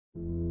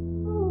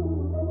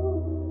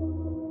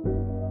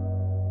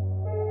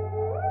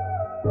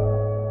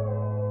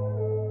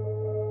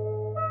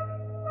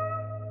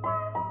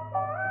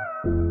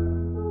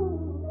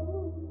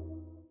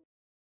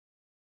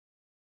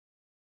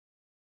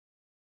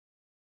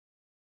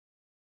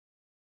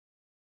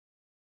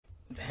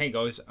Hey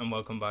guys, and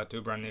welcome back to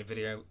a brand new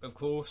video. Of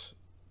course,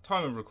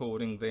 time of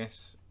recording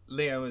this,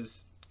 Leo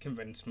has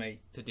convinced me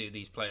to do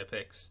these player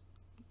picks.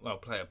 Well,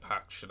 player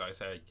packs, should I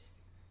say.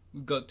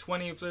 We've got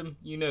 20 of them,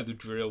 you know the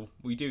drill.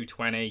 We do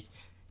 20.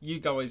 You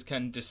guys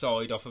can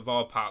decide off of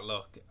our pack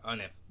luck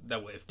and if they're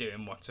worth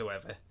doing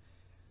whatsoever.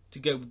 To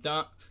go with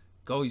that,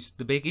 guys,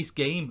 the biggest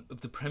game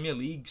of the Premier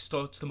League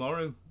starts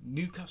tomorrow.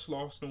 Newcastle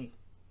Arsenal.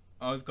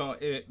 I've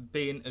got it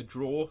being a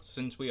draw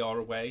since we are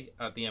away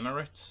at the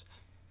Emirates.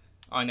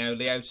 I know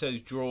Leo says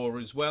draw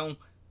as well,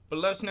 but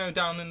let us know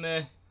down in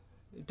the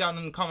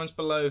comments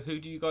below, who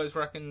do you guys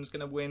reckon is going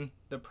to win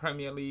the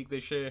Premier League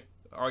this year?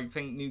 I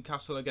think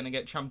Newcastle are going to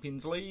get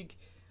Champions League.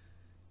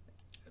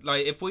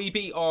 Like, if we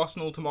beat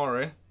Arsenal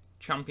tomorrow,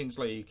 Champions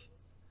League,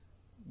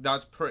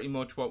 that's pretty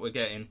much what we're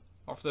getting.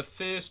 Off the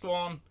first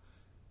one,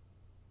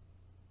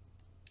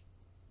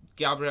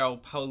 Gabriel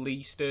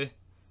Paulista.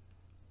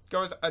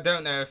 Guys, I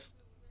don't know if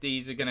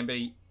these are going to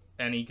be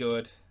any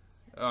good.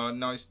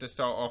 Nice to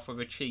start off with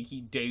a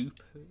cheeky dupe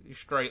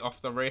straight off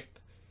the rip.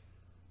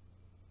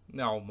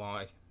 Oh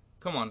my.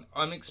 Come on,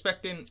 I'm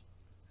expecting...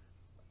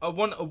 I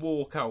want a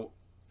walkout.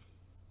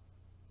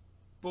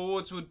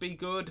 Boards would be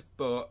good,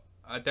 but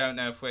I don't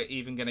know if we're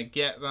even going to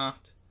get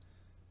that.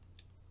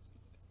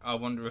 I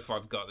wonder if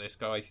I've got this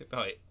guy.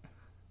 Right.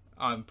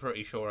 I'm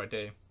pretty sure I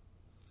do.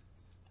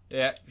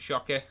 Yeah,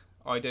 shocker.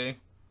 I do.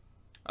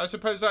 I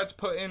suppose that's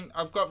put in...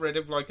 I've got rid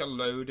of like a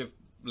load of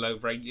low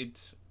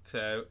rateds.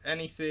 So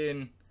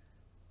anything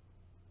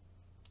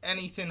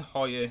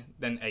higher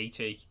than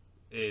 80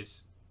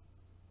 is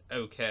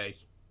okay.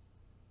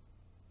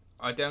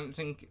 I don't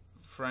think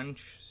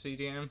French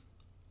CDM.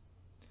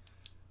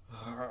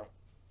 Oh,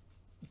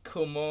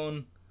 come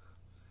on.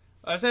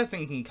 I was there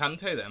thinking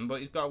Kante then, but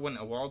he's got to win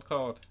a wild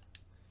card.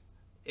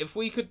 If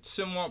we could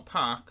somewhat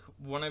pack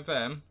one of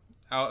them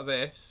out of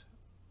this,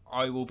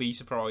 I will be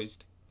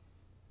surprised.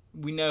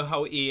 We know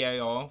how EA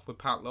are with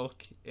pack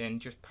luck and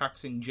just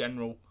packs in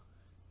general.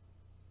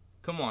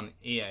 Come on,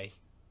 EA.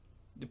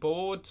 The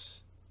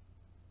boards.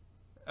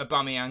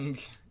 Aubameyang.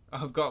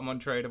 I've got him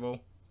on tradable,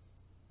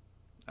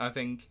 I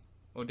think.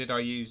 Or did I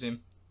use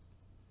him?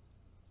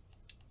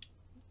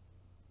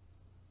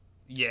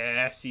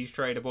 Yes, he's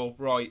tradable.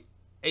 Right.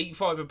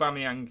 85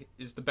 Aubameyang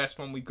is the best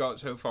one we've got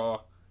so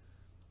far.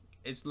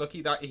 It's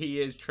lucky that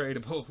he is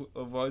tradable.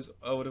 Otherwise,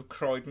 I would have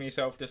cried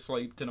myself to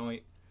sleep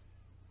tonight.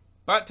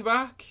 Back to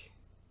back.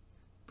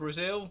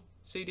 Brazil.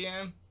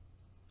 CDM.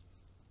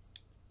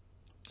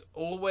 It's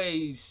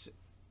always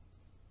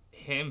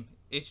him.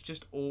 It's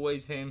just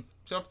always him.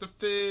 So after the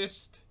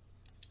first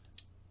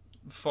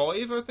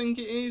 5, I think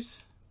it is,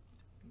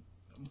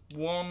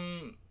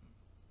 one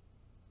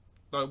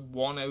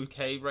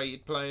okay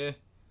rated player.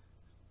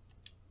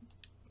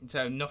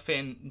 So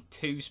nothing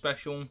too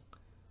special.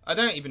 I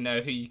don't even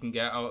know who you can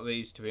get out of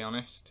these, to be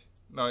honest.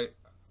 Like,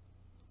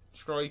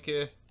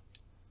 striker,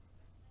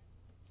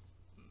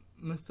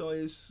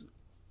 Matthias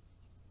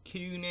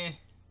Cunha.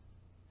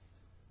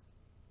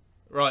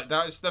 Right,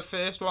 that's the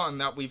first one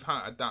that we've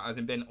had that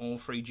hasn't been all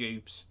 3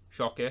 dupes.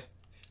 Shocker.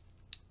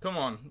 Come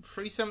on,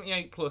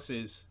 378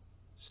 pluses.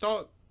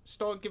 Start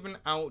giving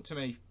out to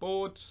me.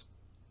 Boards.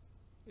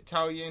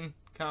 Italian.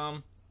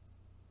 Calm.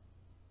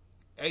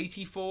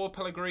 84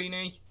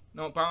 Pellegrini.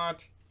 Not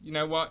bad. You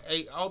know what?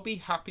 I'll be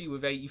happy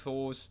with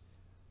 84s.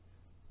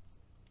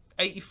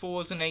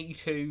 84s and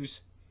 82s.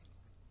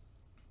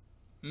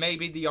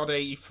 Maybe the odd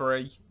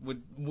 83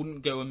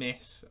 wouldn't go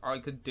amiss. I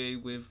could do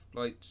with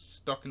like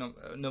stocking up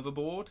another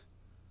board.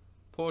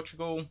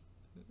 Portugal.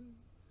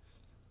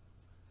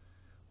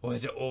 Or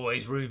is it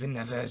always Ruben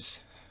Neves?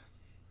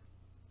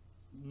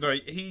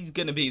 Like, he's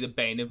gonna be the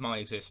bane of my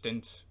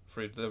existence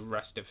through the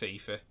rest of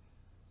FIFA.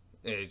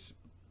 He's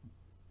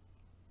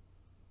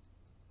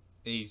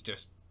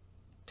just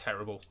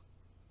terrible.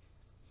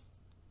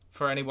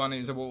 For anyone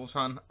who's a Wolves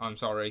fan, I'm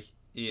sorry.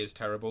 He is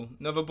terrible.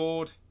 Another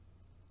board.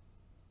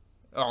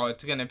 Oh,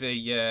 it's going to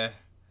be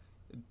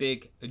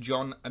big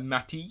John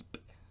Matip.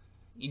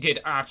 He did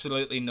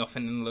absolutely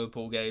nothing in the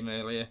Liverpool game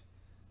earlier.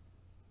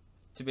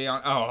 To be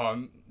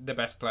honest, the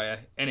best player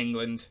in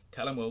England,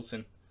 Callum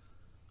Wilson.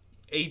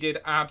 He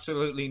did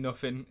absolutely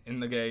nothing in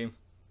the game.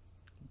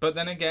 But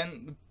then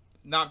again,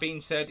 that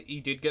being said,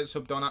 he did get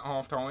subbed on at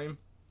half time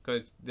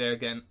because they're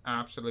getting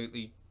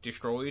absolutely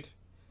destroyed.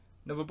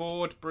 Another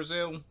board,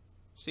 Brazil,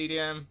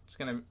 CDM. It's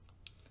going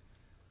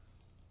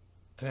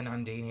to...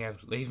 Fernandinho,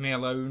 leave me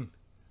alone.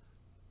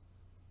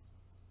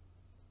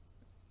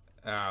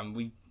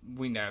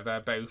 We know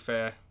they're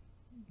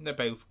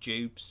both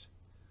dupes.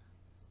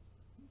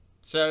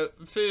 So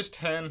first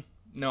 10,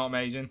 not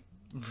amazing,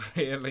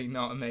 really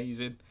not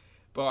amazing.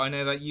 But I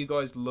know that you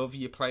guys love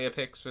your player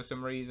picks for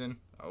some reason,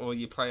 or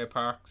your player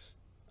packs.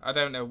 I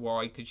don't know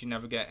why, because you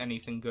never get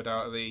anything good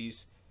out of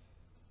these.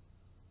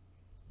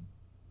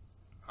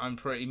 I'm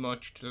pretty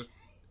much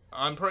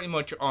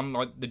on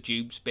like the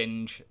dupes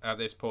binge at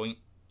this point.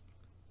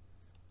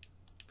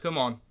 Come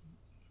on,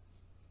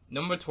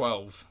 number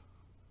 12.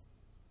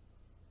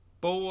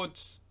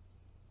 Boards,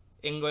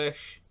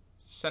 English,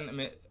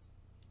 sentiment.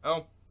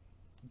 Oh,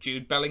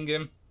 Jude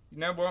Bellingham. You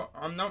know what?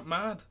 I'm not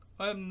mad.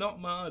 I am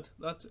not mad.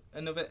 That's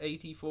another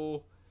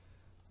 84.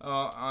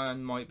 I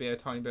might be a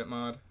tiny bit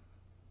mad.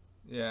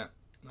 Yeah,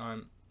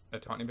 I'm a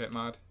tiny bit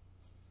mad.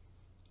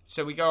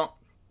 So we got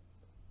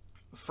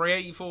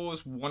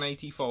 384s,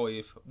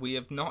 185. We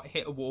have not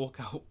hit a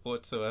walkout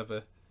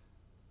whatsoever.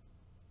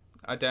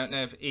 I don't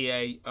know if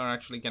EA are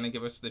actually going to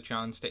give us the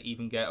chance to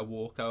even get a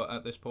walkout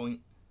at this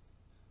point.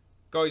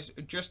 Guys,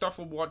 just off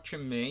of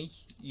watching me,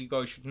 you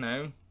guys should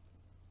know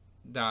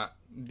that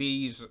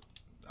these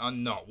are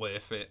not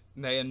worth it.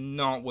 They are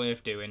not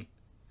worth doing.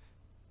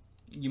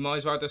 You might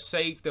as well just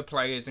save the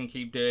players and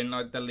keep doing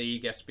like the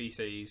league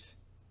SBCs.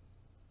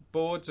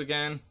 Boards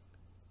again.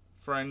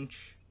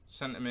 French,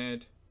 centre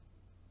mid.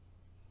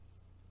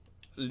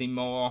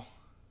 Limor.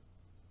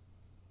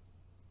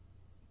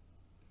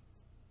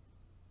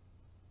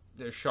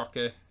 The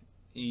shocker.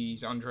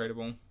 He's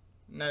untradeable.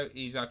 No,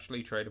 he's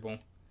actually tradable.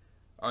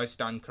 I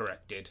stand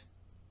corrected.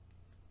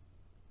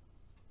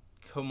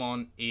 Come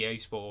on, EA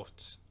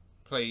Sports.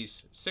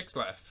 Please, 6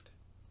 left.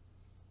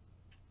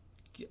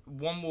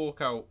 One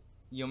walkout.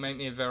 You'll make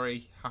me a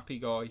very happy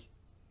guy.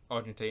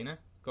 Argentina.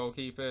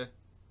 Goalkeeper.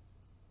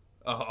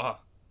 Oh,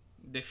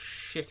 the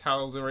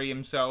shithousery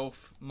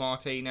himself.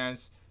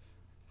 Martinez.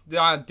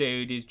 That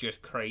dude is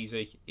just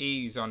crazy.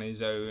 He's on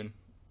his own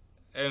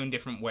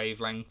different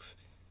wavelength.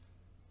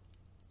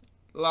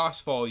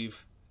 Last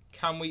 5.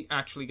 Can we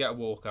actually get a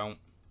walkout?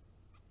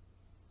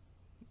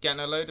 Getting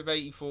a load of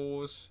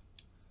 84s.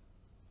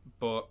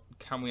 But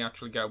can we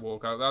actually get a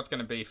walkout? That's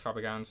going to be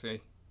Fabianski.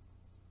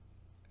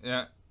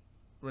 Yeah.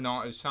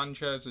 Renato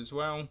Sanchez as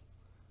well.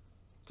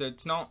 So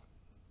it's not.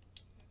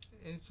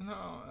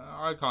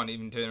 I can't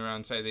even turn around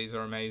and say these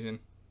are amazing.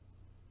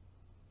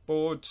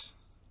 Boards.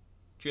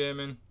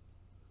 German.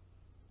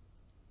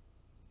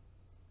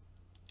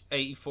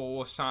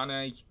 84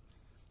 Sane.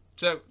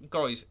 So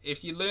guys,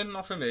 if you're learning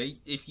off of me,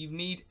 if you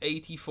need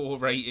 84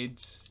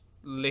 rated,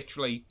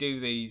 literally do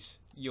these.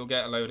 You'll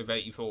get a load of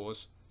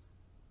 84s.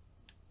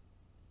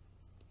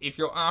 If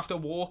you're after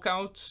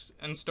walkouts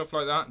and stuff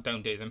like that,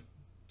 don't do them.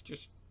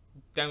 Just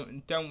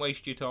don't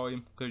waste your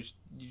time, because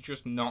you're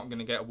just not going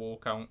to get a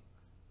walkout.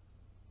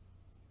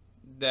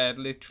 They're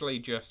literally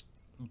just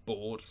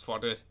board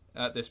fodder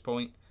at this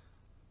point.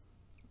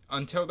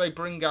 Until they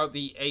bring out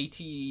the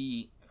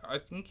 80, I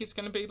think it's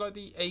going to be like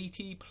the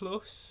 80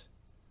 plus,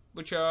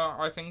 which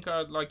I think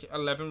are like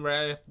 11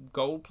 rare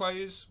gold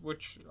players,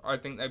 which I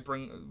think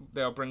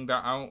they'll bring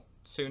that out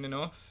soon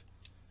enough.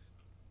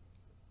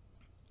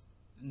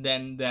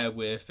 Then they're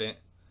worth it.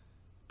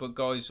 But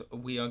guys,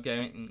 we are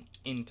getting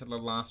into the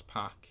last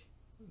pack.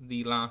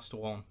 The last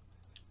one.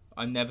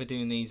 I'm never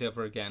doing these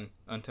ever again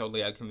until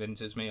Leo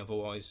convinces me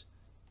otherwise.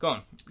 Go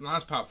on,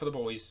 last pack for the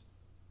boys.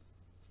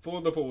 For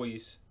the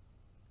boys.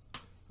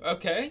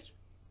 Okay.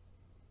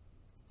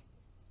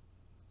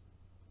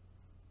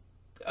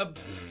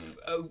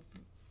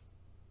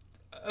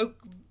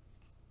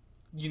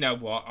 You know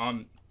what?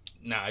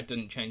 Nah, it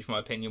didn't change my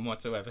opinion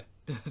whatsoever.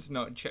 Does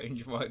not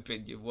change my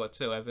opinion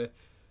whatsoever.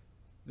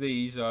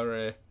 These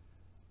are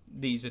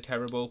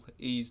terrible.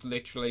 He's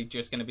literally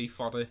just going to be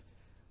fodder.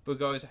 But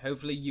guys,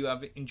 hopefully you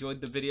have enjoyed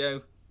the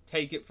video.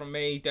 Take it from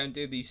me, don't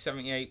do these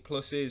 78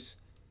 pluses.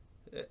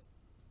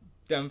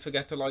 Don't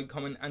forget to like,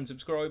 comment and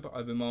subscribe.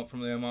 I've been Mark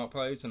from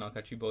LeoMarkPlays, and I'll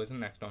catch you boys in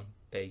the next one.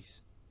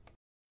 Peace.